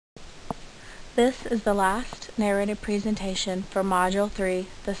This is the last narrated presentation for Module 3,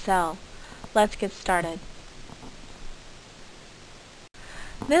 the cell. Let's get started.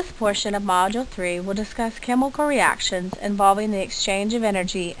 This portion of Module 3 will discuss chemical reactions involving the exchange of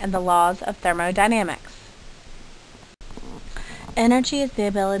energy and the laws of thermodynamics. Energy is the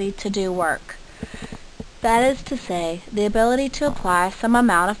ability to do work. That is to say, the ability to apply some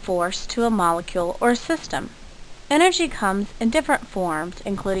amount of force to a molecule or system. Energy comes in different forms,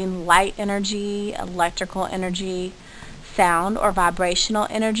 including light energy, electrical energy, sound or vibrational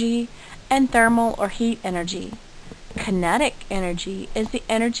energy, and thermal or heat energy. Kinetic energy is the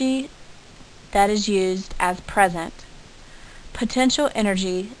energy that is used as present. Potential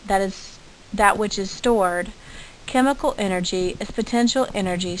energy, that is that which is stored. Chemical energy is potential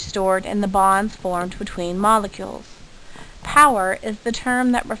energy stored in the bonds formed between molecules. Power is the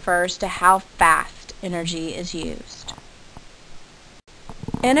term that refers to how fast energy is used.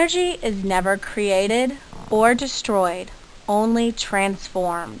 Energy is never created or destroyed, only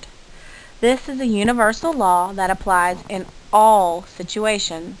transformed. This is a universal law that applies in all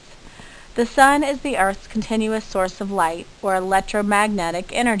situations. The sun is the Earth's continuous source of light, or electromagnetic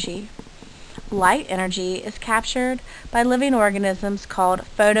energy. Light energy is captured by living organisms called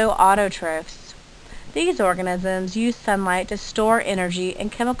photoautotrophs. These organisms use sunlight to store energy in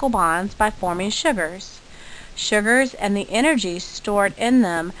chemical bonds by forming sugars. Sugars and the energy stored in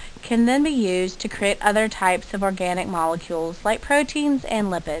them can then be used to create other types of organic molecules like proteins and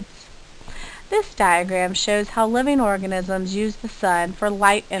lipids. This diagram shows how living organisms use the sun for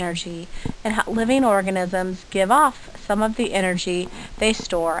light energy and how living organisms give off some of the energy they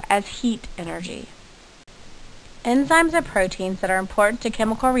store as heat energy. Enzymes are proteins that are important to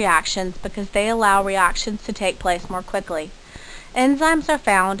chemical reactions because they allow reactions to take place more quickly. Enzymes are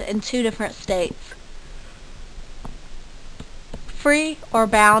found in two different states: free or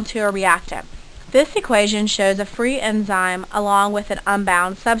bound to a reactant. This equation shows a free enzyme along with an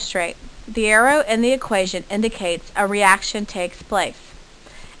unbound substrate. The arrow in the equation indicates a reaction takes place.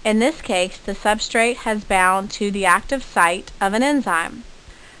 In this case, the substrate has bound to the active site of an enzyme.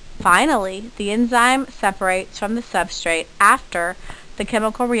 Finally, the enzyme separates from the substrate after the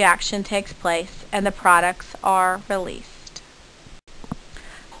chemical reaction takes place and the products are released.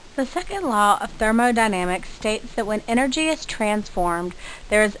 The second law of thermodynamics states that when energy is transformed,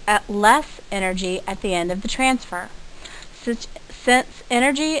 there is less energy at the end of the transfer. Since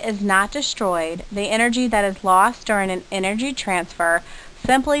energy is not destroyed, the energy that is lost during an energy transfer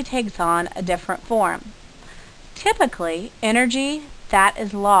simply takes on a different form. Typically, energy that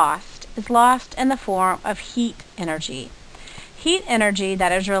is lost in the form of heat energy. Heat energy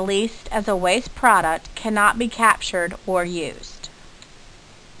that is released as a waste product cannot be captured or used.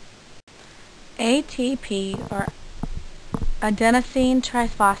 ATP, or adenosine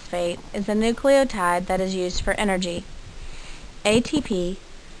triphosphate, is a nucleotide that is used for energy. ATP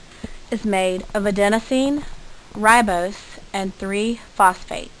is made of adenosine, ribose, and 3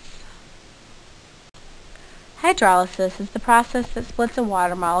 phosphates. Hydrolysis is the process that splits a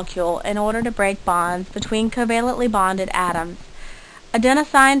water molecule in order to break bonds between covalently bonded atoms.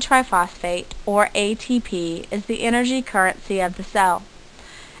 Adenosine triphosphate, or ATP, is the energy currency of the cell.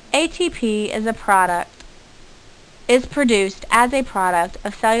 ATP is produced as a product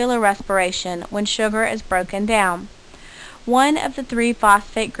of cellular respiration when sugar is broken down. One of the 3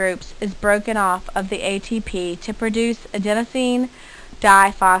 phosphate groups is broken off of the ATP to produce adenosine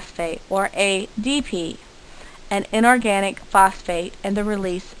diphosphate, or ADP, an inorganic phosphate, and the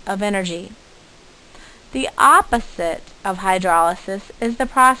release of energy. The opposite of hydrolysis is the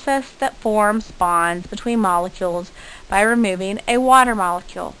process that forms bonds between molecules by removing a water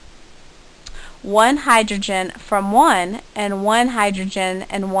molecule. 1 hydrogen from one, and 1 hydrogen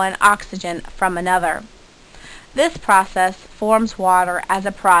and 1 oxygen from another. This process forms water as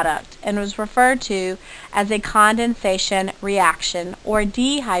a product and was referred to as a condensation reaction or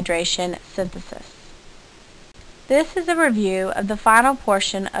dehydration synthesis. This is a review of the final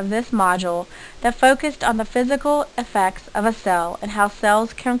portion of this module that focused on the physical effects of a cell and how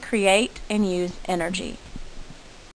cells can create and use energy.